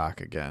wanted to rock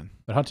again.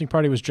 But Hunting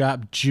Party was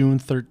dropped June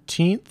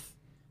 13th,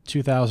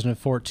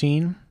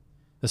 2014.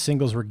 The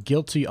singles were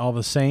Guilty All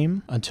the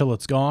Same, Until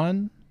It's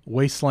Gone,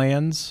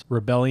 Wastelands,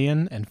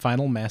 Rebellion, and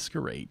Final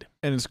Masquerade.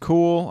 And it's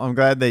cool. I'm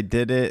glad they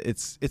did it.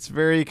 It's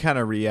very kind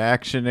of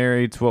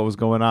reactionary to what was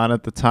going on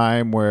at the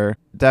time, where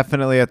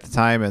definitely at the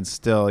time and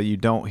still you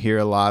don't hear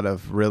a lot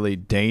of really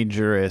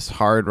dangerous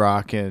hard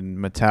rock and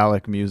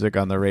metallic music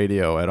on the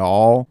radio at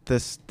all.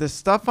 This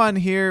stuff on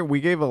here,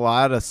 we gave a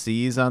lot of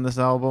C's on this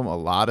album, a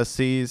lot of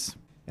C's.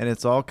 And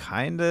it's all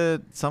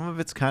some of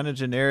it's kind of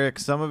generic,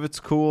 some of it's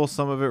cool,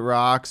 some of it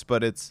rocks,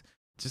 but it's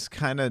just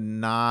kind of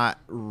not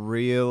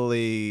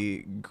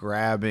really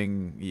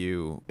grabbing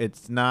you.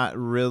 It's not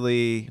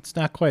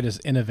quite as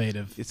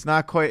innovative. It's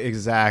not quite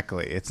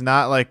exactly. It's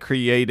not like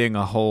creating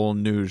a whole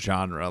new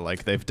genre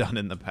like they've done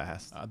in the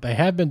past. They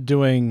have been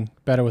doing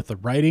better with the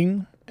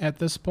writing at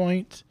this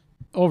point.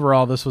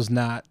 Overall, this was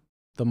not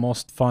the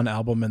most fun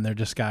album in their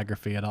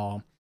discography at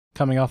all.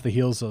 Coming off the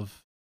heels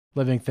of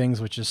Living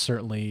Things, which is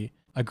certainly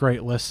a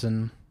great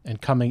listen, and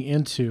coming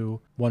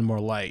into One More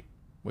Light,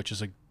 which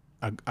is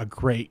a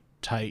great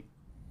tight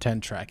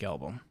 10-track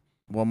album.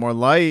 One More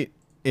Light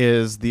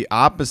is the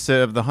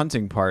opposite of the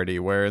Hunting Party,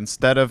 where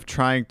instead of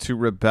trying to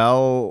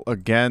rebel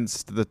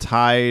against the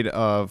tide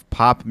of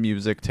pop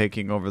music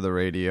taking over the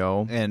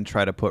radio and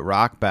try to put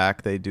rock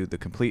back, they do the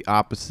complete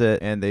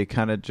opposite, and they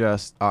kind of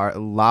just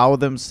allow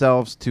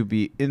themselves to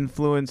be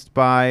influenced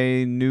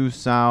by new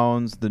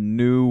sounds, the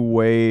new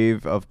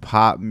wave of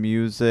pop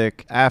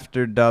music.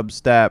 After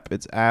dubstep,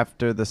 it's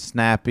after the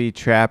snappy,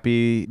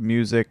 trappy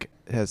music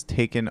has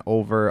taken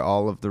over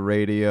all of the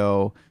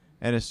radio.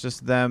 And it's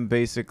just them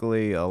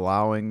basically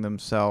allowing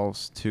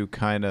themselves to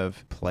kind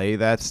of play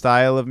that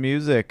style of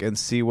music and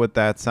see what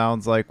that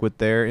sounds like with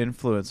their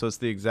influence. So it's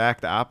the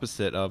exact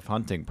opposite of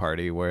Hunting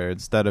Party, where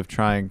instead of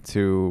trying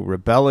to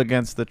rebel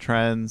against the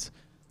trends,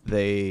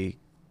 they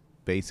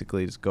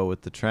basically just go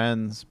with the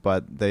trends,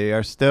 but they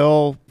are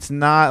still, it's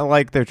not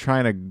like they're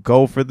trying to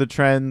go for the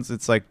trends.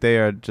 It's like they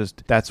are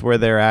just, that's where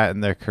they're at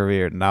in their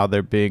career. Now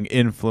they're being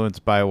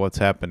influenced by what's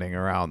happening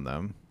around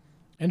them.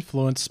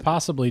 Influence,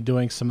 possibly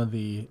doing some of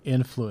the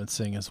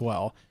influencing as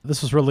well.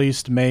 This was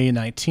released May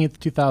 19th,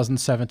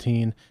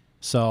 2017,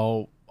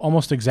 so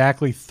almost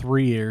exactly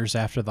 3 years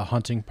after the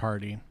Hunting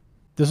Party.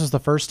 This was the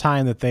first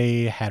time that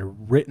they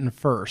had written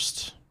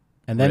first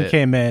and then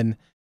came in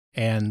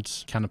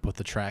and kind of put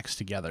the tracks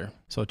together.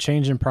 So a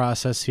change in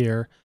process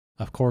here.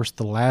 Of course,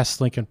 the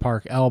last Linkin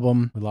Park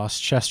album, we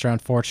lost Chester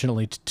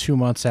unfortunately 2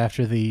 months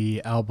after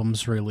the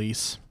album's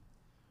release.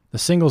 The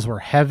singles were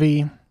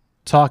Heavy,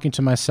 Talking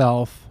to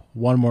Myself,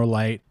 One More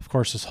Light. Of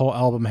course, this whole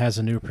album has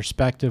a new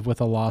perspective with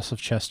the loss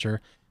of Chester,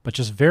 but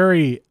just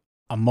very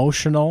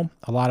emotional,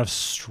 a lot of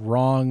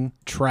strong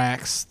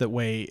tracks that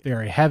weigh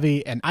very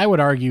heavy. And I would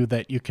argue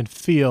that you can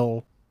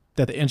feel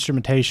that the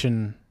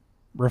instrumentation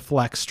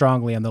reflects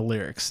strongly on the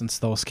lyrics since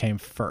those came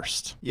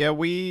first. Yeah,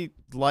 we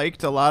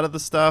liked a lot of the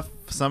stuff.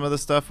 Some of the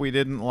stuff we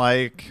didn't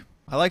like.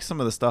 I like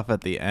some of the stuff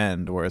at the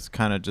end where it's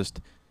kind of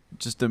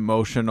just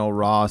emotional,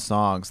 raw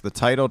songs. The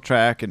title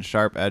track and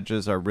Sharp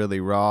Edges are really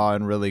raw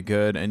and really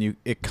good, and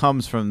it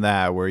comes from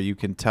that, where you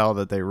can tell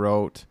that they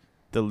wrote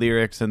the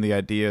lyrics and the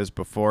ideas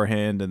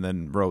beforehand and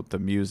then wrote the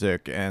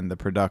music and the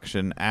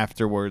production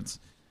afterwards.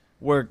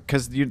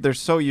 Because they're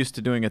so used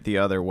to doing it the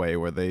other way,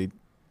 where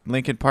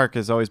Linkin Park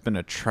has always been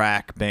a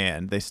track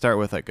band. They start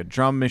with like a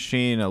drum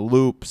machine, a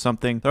loop,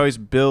 something. They're always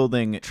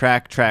building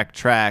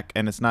track,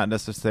 and it's not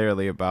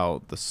necessarily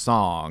about the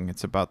song.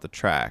 It's about the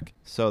track.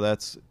 So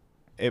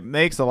it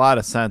makes a lot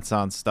of sense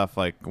on stuff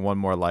like One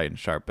More Light and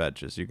Sharp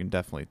Edges. You can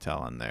definitely tell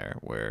on there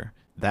where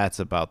that's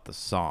about the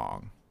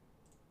song.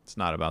 It's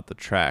not about the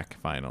track,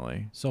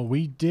 finally. So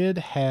we did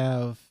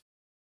have...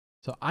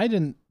 So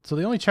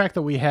the only track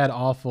that we had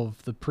off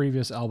of the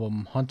previous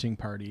album, Hunting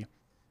Party,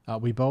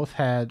 we both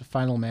had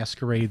Final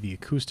Masquerade, the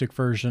acoustic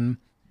version,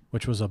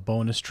 which was a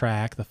bonus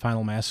track. The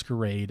Final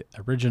Masquerade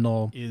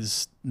original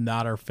is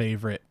not our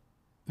favorite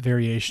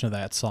variation of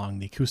that song.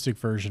 The acoustic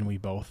version we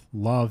both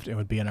loved. It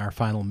would be in our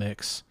final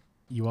mix.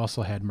 You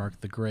also had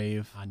Mark the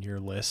Grave on your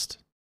list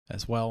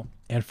as well.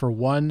 And for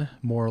One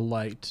More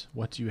Light,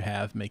 what do you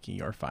have making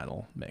your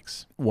final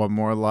mix? One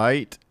More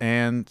Light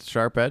and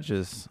Sharp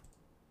Edges.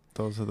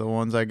 Those are the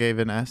ones I gave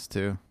an S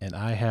to. And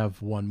I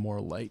have One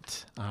More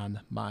Light on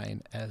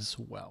mine as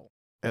well.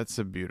 It's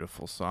a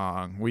beautiful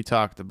song. We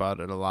talked about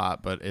it a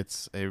lot, but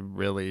it's a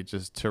really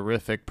just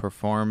terrific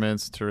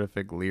performance,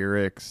 terrific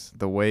lyrics,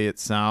 the way it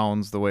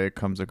sounds, the way it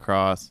comes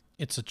across.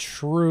 It's a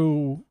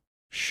true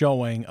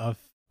showing of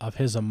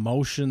his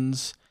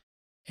emotions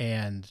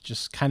and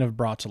just kind of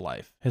brought to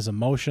life. His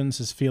emotions,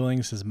 his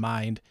feelings, his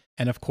mind,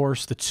 and of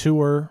course the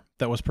tour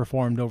that was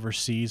performed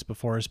overseas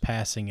before his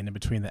passing and in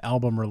between the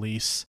album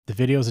release. The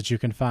videos that you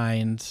can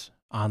find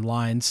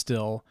online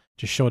still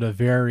just showed a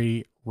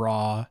very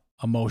raw,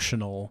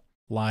 emotional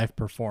live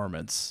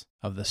performance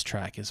of this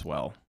track as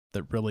well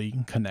that really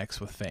connects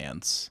with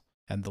fans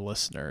and the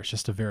listener. It's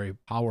just a very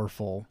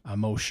powerful,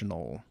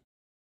 emotional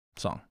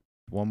song.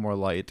 One More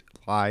Light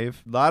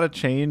live. A lot of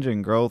change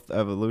and growth,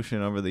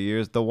 evolution over the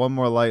years. The One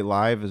More Light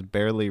live is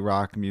barely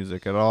rock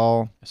music at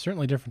all. It's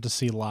certainly different to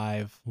see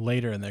live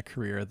later in their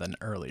career than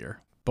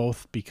earlier,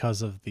 both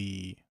because of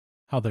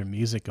how their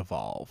music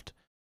evolved,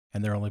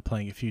 and they're only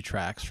playing a few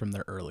tracks from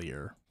their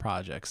earlier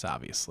projects,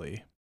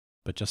 obviously,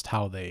 but just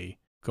how they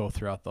go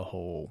throughout the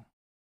whole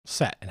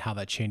set and how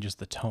that changes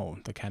the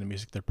tone, the kind of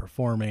music they're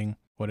performing,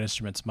 what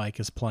instruments Mike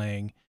is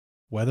playing,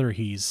 whether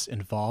he's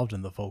involved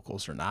in the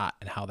vocals or not,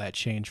 and how that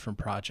changed from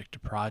project to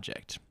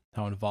project,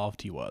 how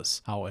involved he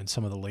was, how in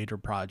some of the later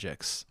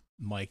projects,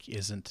 Mike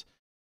isn't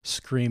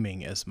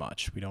screaming as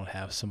much. We don't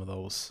have some of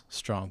those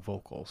strong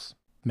vocals.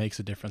 Makes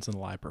a difference in the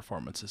live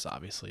performances,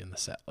 obviously, in the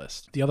set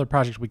list. The other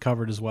project we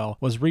covered as well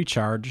was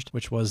Recharged,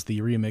 which was the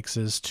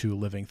remixes to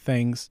Living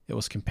Things. It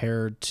was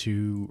compared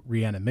to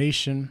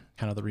Reanimation,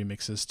 kind of the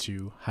remixes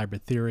to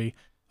Hybrid Theory,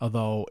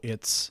 although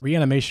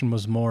Reanimation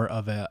was more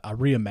of a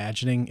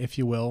reimagining, if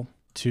you will,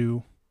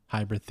 to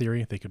Hybrid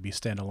Theory. They could be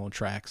standalone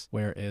tracks,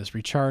 whereas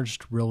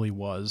Recharged really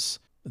was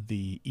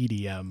the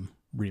EDM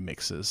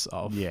remixes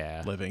of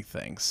Living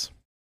Things.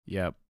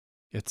 Yep.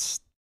 It's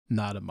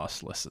not a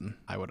must listen,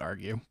 I would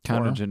argue.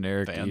 Kind of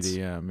generic fans.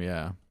 EDM,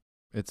 yeah.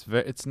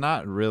 It's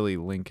not really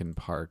Linkin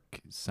Park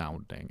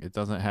sounding. It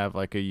doesn't have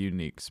like a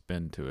unique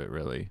spin to it,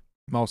 really.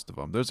 Most of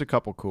them. There's a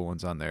couple cool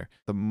ones on there.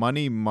 The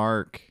Money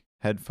Mark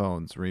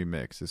Headphones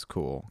remix is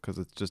cool because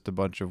it's just a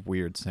bunch of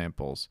weird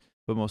samples,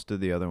 but most of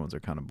the other ones are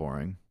kind of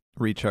boring.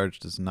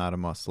 Recharged is not a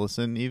must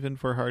listen, even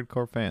for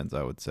hardcore fans,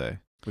 I would say,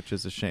 which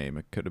is a shame.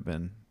 It could have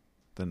been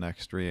the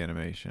next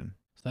Reanimation.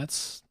 So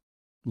that's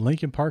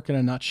Linkin Park in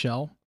a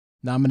nutshell.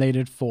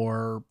 Nominated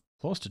for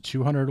close to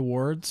 200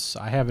 awards.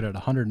 I have it at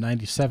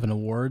 197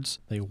 awards.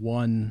 They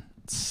won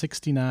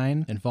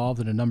 69,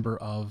 involved in a number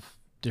of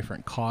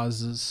different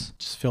causes,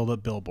 just filled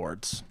up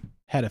billboards.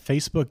 Had a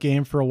Facebook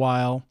game for a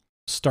while,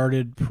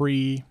 started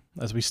pre,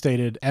 as we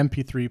stated,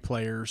 MP3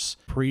 players,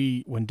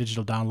 pre when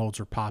digital downloads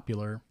were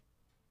popular,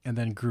 and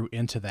then grew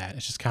into that.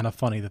 It's just kind of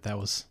funny that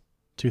was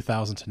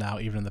 2000 to now,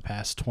 even in the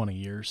past 20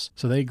 years.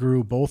 So they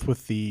grew both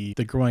with the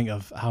growing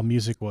of how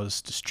music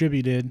was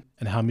distributed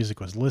and how music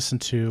was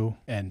listened to,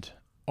 and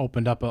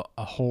opened up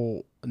a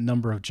whole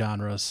number of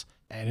genres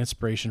and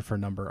inspiration for a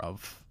number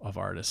of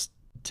artists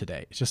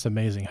today. It's just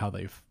amazing how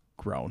they've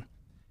grown.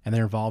 And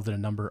they're involved in a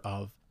number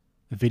of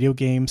video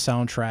game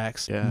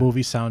soundtracks,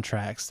 movie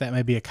soundtracks. That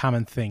may be a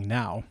common thing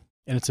now.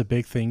 And it's a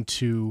big thing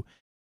to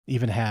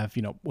even have,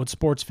 when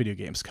sports video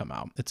games come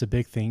out, it's a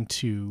big thing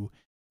to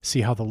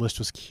see how the list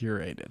was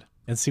curated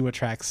and see what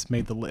tracks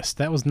made the list.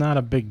 That was not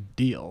a big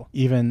deal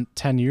even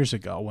 10 years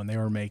ago when they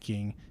were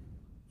making,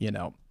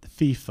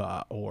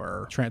 FIFA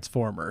or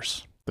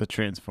Transformers. The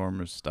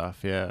Transformers stuff,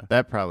 yeah.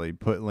 That probably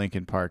put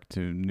Linkin Park to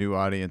new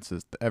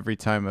audiences. Every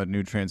time a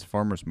new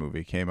Transformers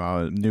movie came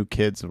out, new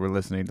kids were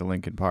listening to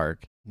Linkin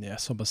Park. Yeah,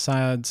 so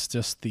besides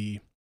just the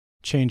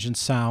change in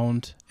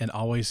sound and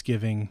always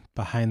giving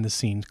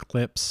behind-the-scenes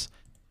clips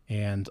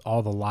and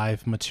all the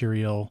live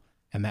material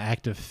and the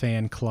active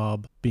fan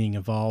club being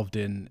involved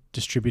in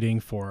distributing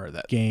for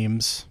the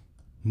games,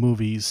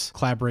 movies,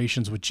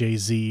 collaborations with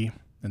Jay-Z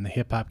and the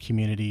hip-hop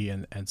community,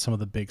 and some of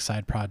the big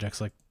side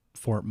projects like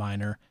Fort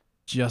Minor.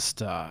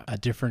 Just a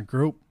different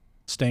group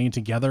staying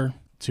together,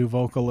 2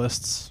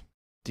 vocalists.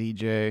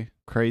 DJ,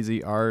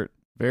 crazy art,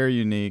 very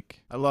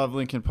unique. I love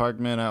Linkin Park,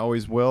 man. I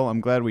always will. I'm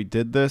glad we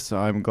did this.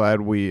 I'm glad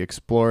we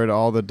explored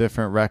all the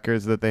different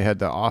records that they had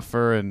to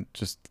offer and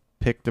just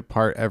picked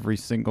apart every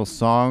single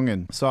song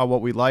and saw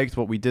what we liked,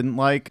 what we didn't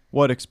like,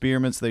 what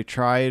experiments they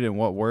tried and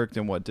what worked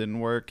and what didn't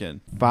work,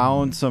 and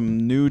found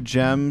some new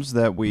gems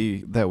that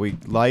we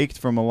liked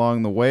from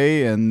along the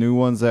way and new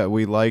ones that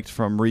we liked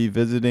from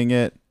revisiting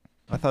it.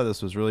 I thought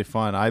this was really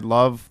fun. I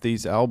love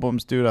these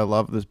albums, dude. I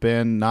love this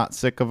band. Not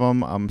sick of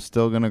them. I'm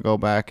still going to go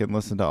back and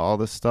listen to all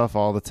this stuff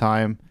all the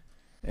time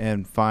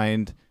and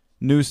find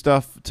new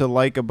stuff to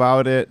like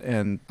about it.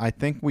 And I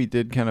think we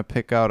did kind of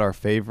pick out our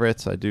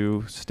favorites. I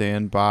do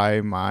stand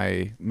by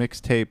my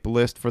mixtape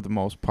list for the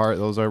most part.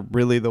 Those are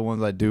really the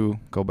ones I do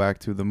go back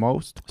to the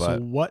most. But so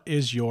what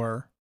is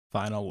your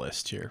final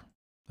list here?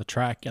 The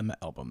track and the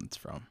album it's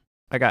from.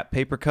 I got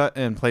Paper Cut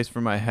and Place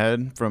for My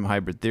Head from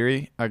Hybrid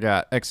Theory. I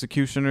got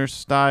Executioner's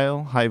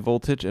Style, High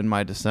Voltage, and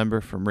My December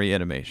from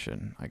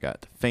Reanimation. I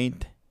got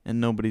Faint and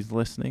Nobody's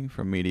Listening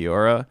from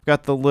Meteora.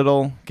 Got the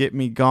little Get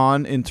Me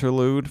Gone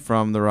interlude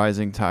from The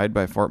Rising Tide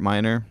by Fort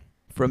Minor.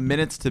 From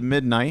Minutes to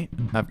Midnight,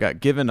 I've got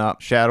Given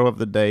Up, Shadow of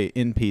the Day,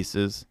 In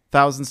Pieces.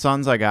 Thousand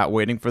Suns, I got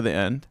Waiting for the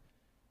End.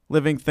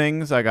 Living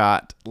Things, I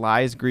got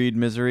Lies, Greed,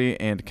 Misery,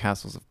 and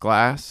Castles of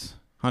Glass.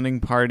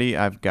 Hunting Party,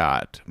 I've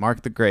got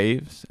Mark the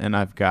Graves, and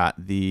I've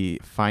got the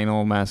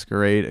Final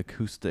Masquerade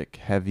acoustic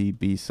heavy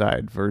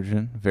B-side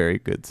version. Very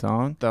good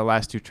song. The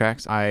last 2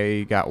 tracks,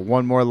 I got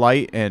One More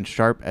Light and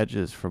Sharp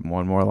Edges from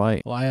One More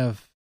Light. Well, I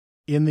have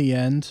In the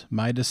End,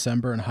 My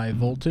December, and High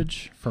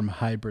Voltage from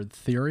Hybrid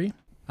Theory.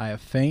 I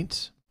have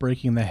Faint,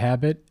 Breaking the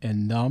Habit,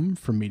 and Numb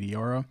from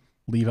Meteora.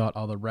 Leave out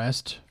all the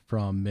rest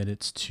from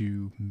Minutes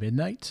to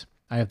Midnight.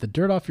 I have The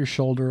Dirt Off Your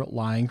Shoulder,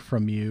 Lying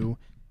from You,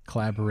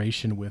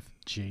 collaboration with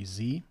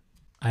Jay-Z.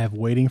 I have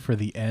Waiting for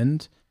the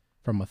End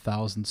from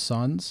 1,000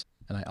 Suns.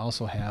 And I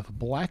also have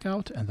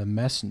Blackout and The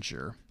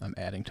Messenger I'm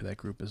adding to that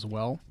group as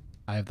well.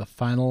 I have the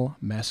Final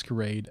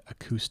Masquerade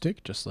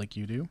acoustic, just like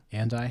you do.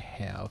 And I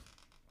have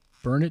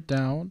Burn It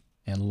Down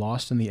and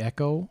Lost in the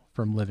Echo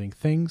from Living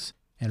Things.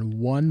 And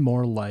One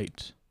More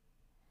Light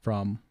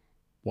from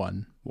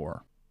One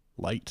More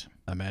Light.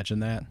 Imagine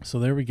that. So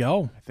there we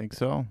go. I think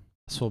so.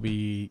 So we'll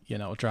be,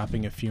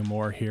 dropping a few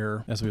more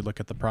here as we look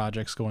at the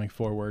projects going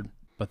forward.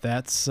 But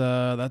that's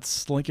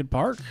Linkin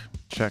Park.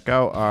 Check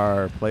out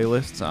our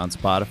playlists on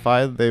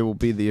Spotify. They will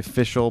be the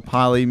official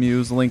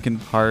Polymuse Linkin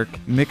Park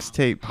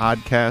mixtape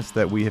podcast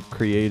that we have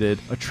created,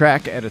 a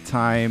track at a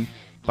time,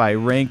 by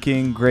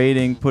ranking,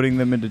 grading, putting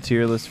them into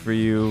tier lists for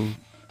you,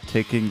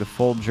 taking the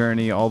full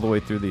journey all the way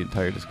through the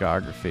entire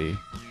discography.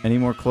 Any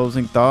more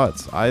closing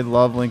thoughts? I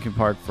love Linkin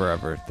Park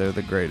forever. They're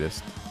the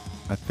greatest.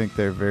 I think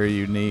they're very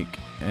unique,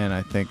 and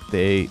I think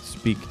they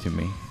speak to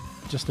me.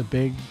 Just a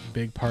big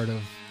part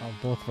of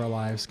both of our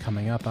lives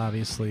coming up,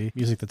 obviously.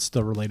 Music that's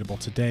still relatable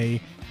today,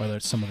 whether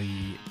it's some of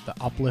the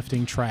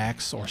uplifting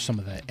tracks or some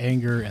of the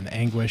anger and the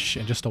anguish,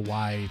 and just a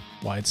wide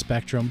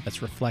spectrum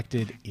that's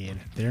reflected in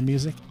their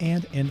music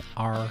and in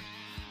our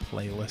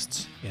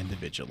playlists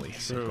individually.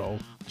 So go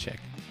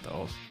check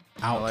those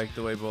out. I like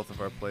the way both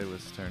of our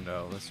playlists turned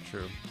out. That's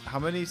true. How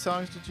many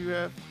songs did you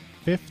have?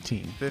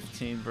 15.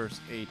 15 versus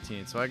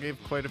 18. So I gave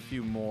quite a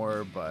few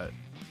more, but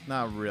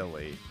not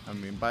really. I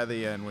mean, by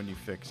the end, when you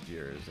fixed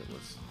yours, it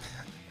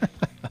was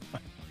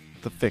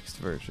the fixed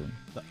version.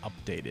 The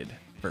updated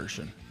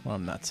version. Well,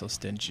 I'm not so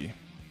stingy.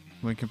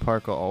 Linkin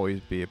Park will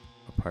always be a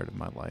part of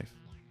my life.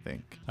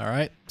 think. All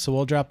right. So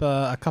we'll drop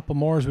a couple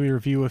more as we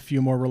review a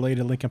few more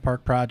related Linkin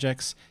Park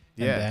projects.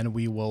 And Yeah. then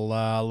we will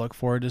look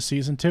forward to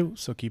season 2.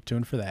 So keep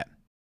tuned for that.